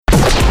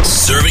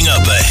Serving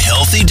up a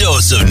healthy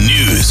dose of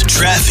news,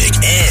 traffic,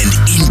 and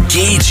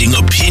engaging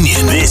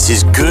opinion. This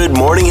is Good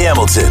Morning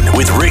Hamilton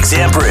with Rick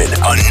Zamperin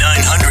on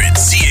 900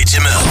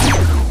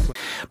 CHML.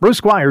 Bruce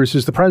Squires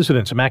is the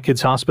president of Mac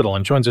Kids Hospital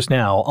and joins us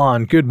now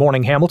on Good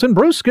Morning Hamilton.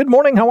 Bruce, good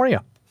morning. How are you?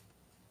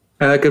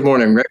 Good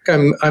morning, Rick.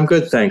 I'm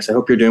good, thanks. I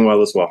hope you're doing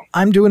well as well.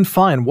 I'm doing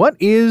fine. What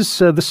is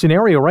the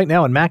scenario right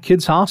now in Mac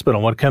Kids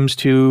Hospital when it comes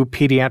to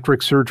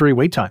pediatric surgery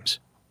wait times?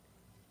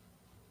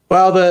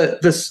 Well,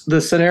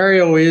 the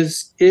scenario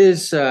is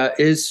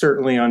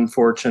certainly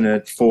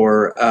unfortunate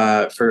for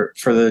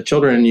the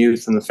children and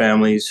youth and the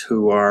families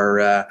who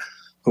are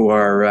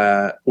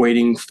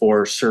waiting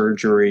for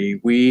surgery.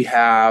 We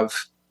have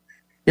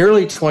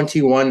nearly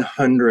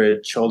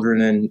 2,100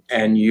 children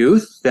and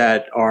youth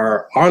that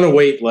are on a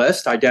wait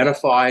list,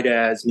 identified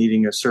as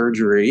needing a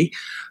surgery.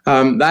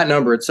 That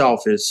number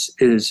itself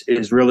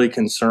is really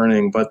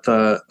concerning. But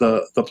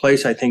the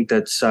place I think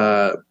that's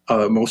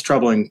most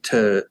troubling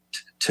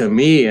to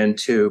me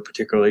and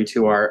particularly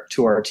to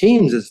our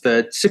teams is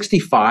that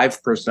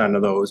 65%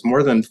 of those,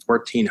 more than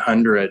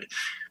 1,400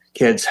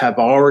 kids, have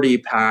already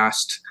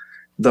passed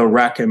the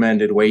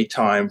recommended wait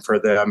time for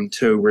them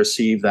to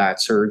receive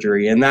that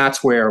surgery, and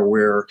that's where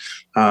we're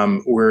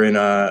in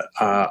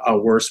a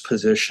worse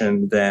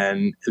position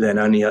than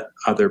any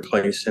other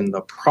place in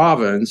the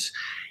province.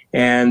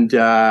 And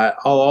I'll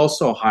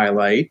also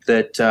highlight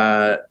that's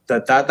a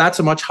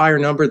much higher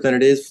number than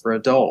it is for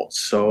adults.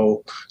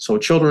 So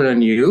children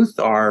and youth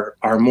are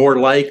more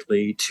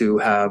likely to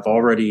have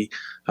already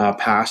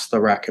passed the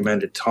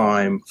recommended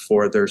time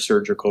for their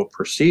surgical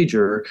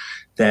procedure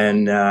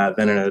than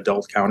an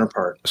adult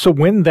counterpart. So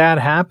when that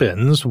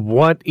happens,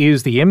 what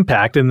is the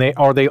impact? And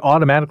are they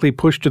automatically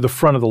pushed to the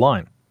front of the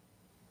line?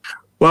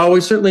 Well,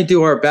 we certainly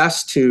do our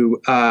best to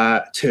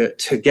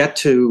get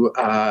to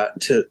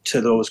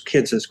those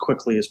kids as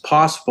quickly as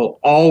possible,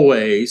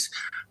 always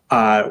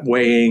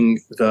weighing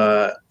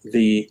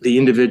the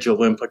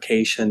individual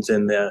implications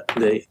and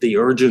the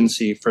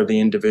urgency for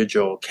the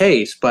individual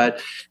case. But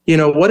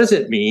what does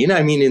it mean?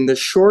 I mean, in the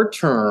short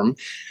term,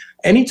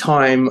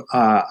 anytime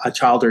a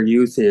child or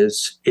youth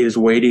is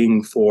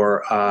waiting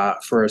for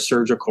a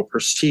surgical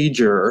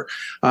procedure,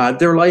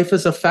 their life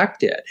is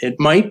affected. It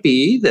might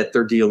be that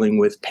they're dealing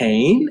with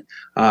pain.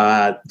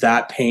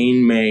 That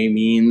pain may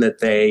mean that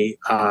they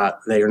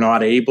are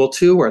not able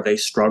to, or they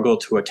struggle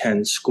to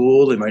attend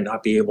school. They might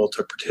not be able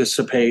to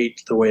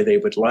participate the way they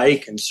would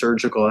like in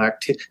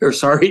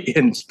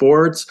in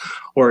sports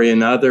or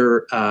in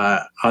other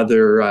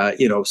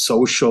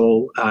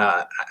social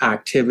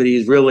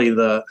activities. Really,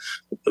 the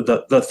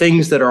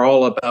things that are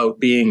all about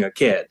being a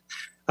kid.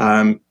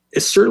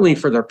 It's certainly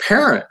for their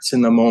parents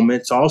in the moment.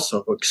 It's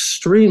also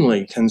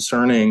extremely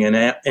concerning and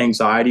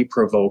anxiety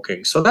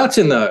provoking. So that's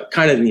in the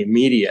kind of the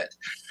immediate.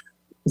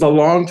 The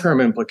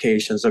long-term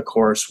implications, of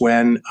course,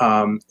 when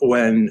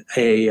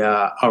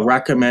a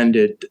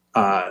recommended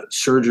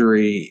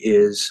surgery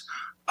is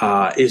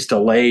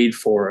delayed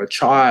for a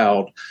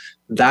child,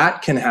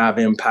 that can have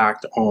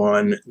impact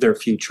on their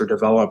future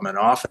development.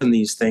 Often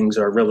these things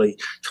are really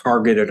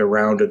targeted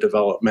around a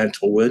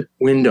developmental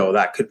window.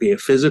 That could be a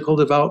physical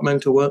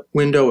developmental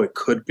window. It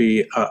could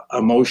be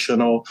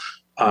emotional.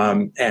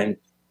 And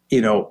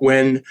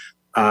when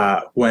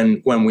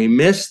we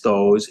miss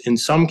those, in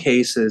some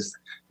cases,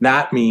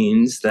 that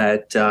means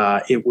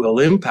that it will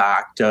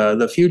impact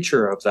the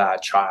future of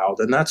that child.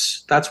 And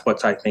that's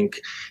what I think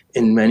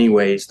in many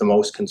ways the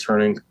most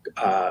concerning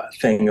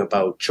thing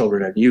about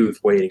children and youth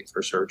waiting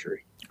for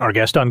surgery. Our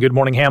guest on Good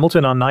Morning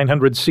Hamilton on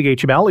 900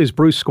 CHML is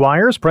Bruce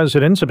Squires,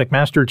 president of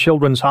McMaster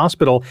Children's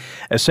Hospital,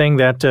 saying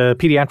that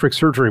pediatric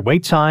surgery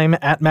wait time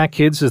at Mac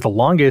Kids is the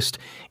longest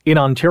in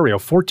Ontario.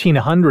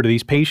 1,400 of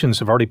these patients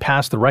have already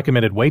passed the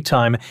recommended wait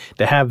time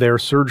to have their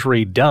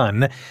surgery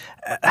done.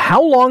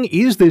 How long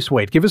is this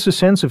wait? Give us a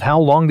sense of how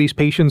long these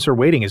patients are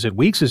waiting. Is it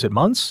weeks? Is it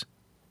months?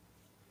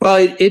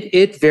 Well,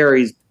 it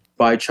varies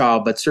by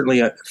child, but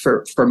certainly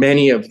for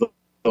many of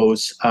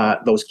those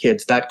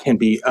kids, that can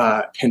be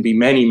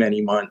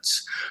many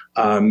months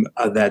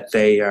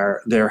that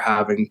they're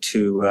having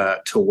to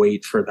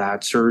wait for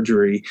that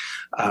surgery,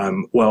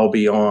 well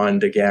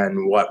beyond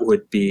again what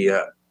would be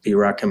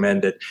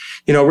recommended.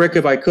 Rick,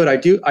 if I could, I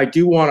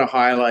do want to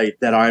highlight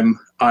that I'm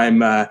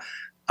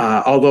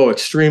although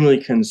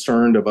extremely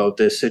concerned about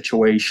this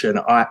situation,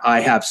 I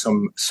have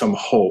some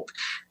hope.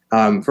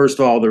 First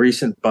of all, the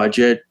recent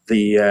budget,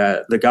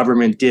 the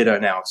government did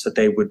announce that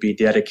they would be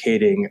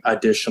dedicating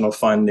additional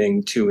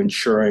funding to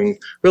ensuring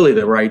really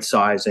the right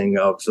sizing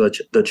of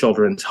the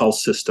children's health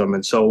system,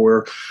 and so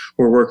we're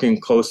working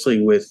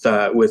closely with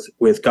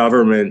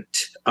government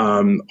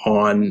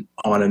on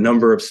a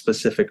number of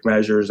specific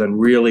measures, and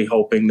really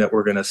hoping that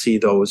we're going to see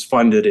those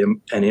funded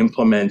and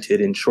implemented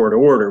in short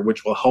order,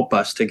 which will help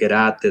us to get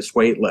at this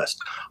wait list.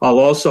 I'll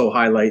also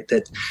highlight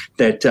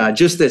that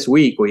just this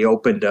week we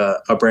opened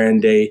a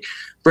brand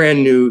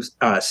brand new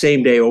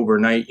same day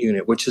overnight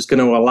unit, which is going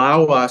to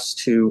allow us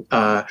to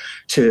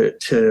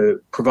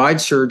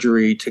provide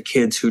surgery to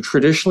kids who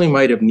traditionally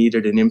might have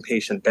needed an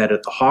inpatient bed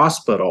at the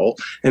hospital,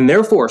 and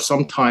therefore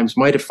sometimes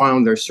might have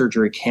found their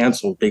surgery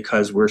canceled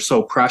because we're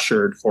so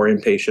pressured for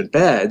inpatient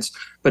beds.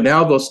 But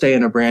now they'll stay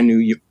in a brand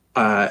new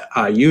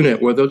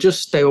unit where they'll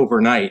just stay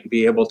overnight and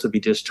be able to be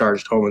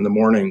discharged home in the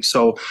morning.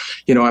 So,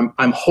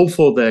 I'm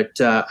hopeful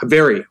that,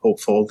 very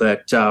hopeful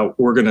that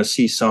we're going to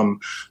see some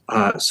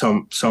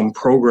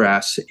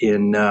progress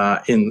in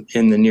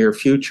the near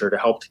future to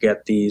help to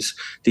get these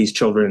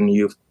children and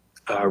youth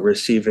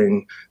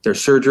receiving their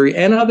surgery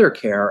and other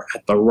care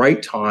at the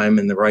right time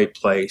in the right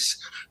place,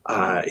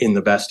 in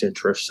the best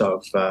interests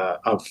of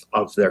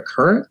their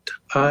current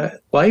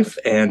life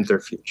and their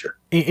future.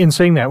 In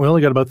saying that, we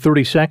only got about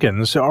 30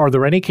 seconds. Are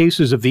there any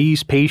cases of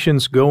these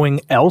patients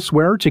going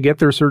elsewhere to get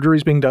their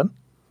surgeries being done?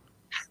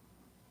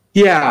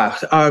 Yeah,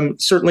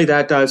 certainly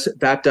that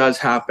does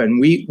happen.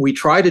 We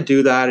try to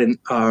do that in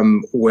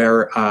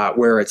where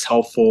it's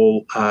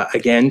helpful,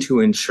 again, to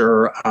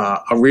ensure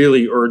a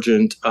really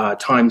urgent,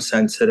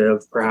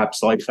 time-sensitive,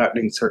 perhaps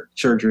life-threatening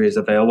surgery is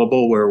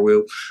available, where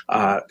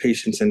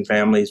patients and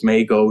families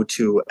may go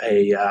to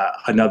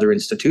another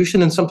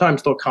institution, and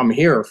sometimes they'll come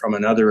here from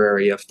another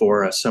area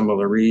for a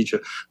similar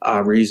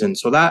reason.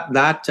 So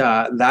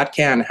that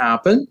can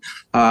happen.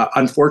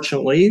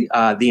 Unfortunately,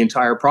 the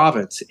entire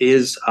province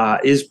is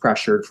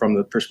pressured from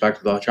the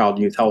perspective of the child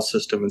and youth health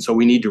system. And so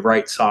we need to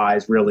right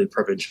size really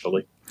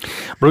provincially.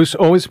 Bruce,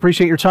 always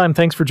appreciate your time.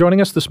 Thanks for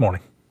joining us this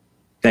morning.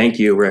 Thank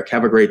you, Rick.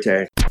 Have a great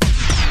day.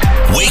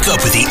 Wake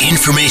up with the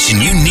information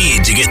you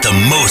need to get the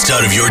most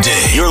out of your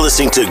day. You're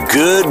listening to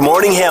Good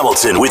Morning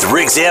Hamilton with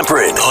Rick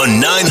Zamperin on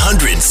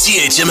 900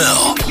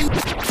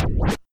 CHML.